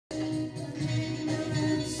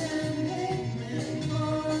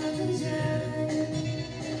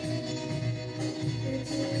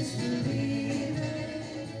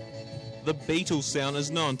The Beatles sound is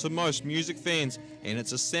known to most music fans, and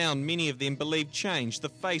it's a sound many of them believe changed the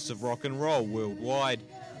face of rock and roll worldwide.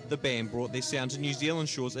 The band brought their sound to New Zealand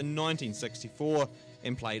shores in 1964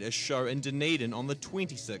 and played a show in Dunedin on the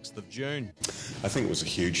 26th of June. I think it was a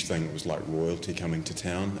huge thing. It was like royalty coming to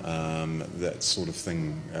town. That sort of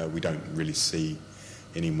thing we don't really see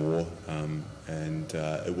anymore, and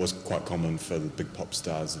it was quite common for the big pop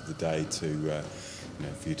stars of the day to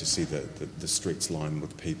for you to see the streets lined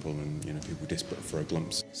with people, and people desperate for a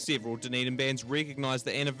glimpse. Several Dunedin bands recognised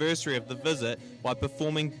the anniversary of the visit by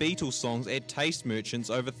performing Beatles songs at taste merchants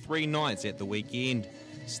over 3 nights at the weekend.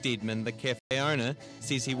 Stedman, the cafe owner,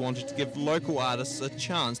 says he wanted to give local artists a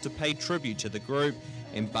chance to pay tribute to the group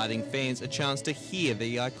and budding fans a chance to hear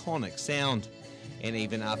the iconic sound. And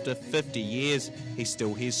even after 50 years, he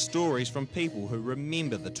still hears stories from people who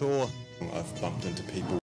remember the tour. I've bumped into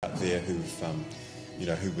people out there who've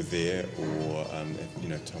who were there, or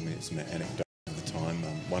told me some anecdotes of the time.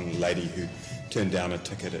 One lady who turned down a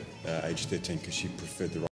ticket at age 13 because she preferred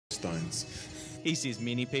the Rolling Stones. He says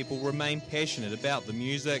many people remain passionate about the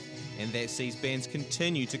music, and that sees bands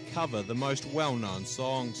continue to cover the most well-known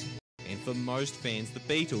songs. And for most fans, the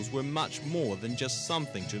Beatles were much more than just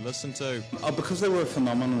something to listen to. Because they were a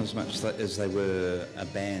phenomenon as much as they were a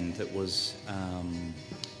band, it was,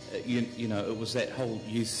 it was that whole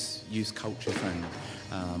youth culture thing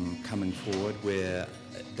coming forward, where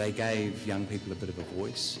they gave young people a bit of a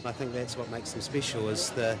voice. I think that's what makes them special, is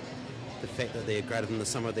the fact that they're greater than the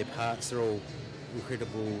sum of their parts. They're all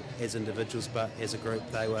incredible as individuals, but as a group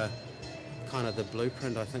they were kind of the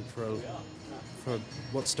blueprint, I think, for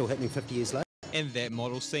what's still happening 50 years later. And that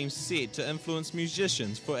model seems set to influence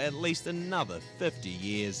musicians for at least another 50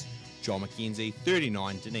 years. John McKenzie,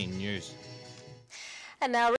 39 Dunedin News. And now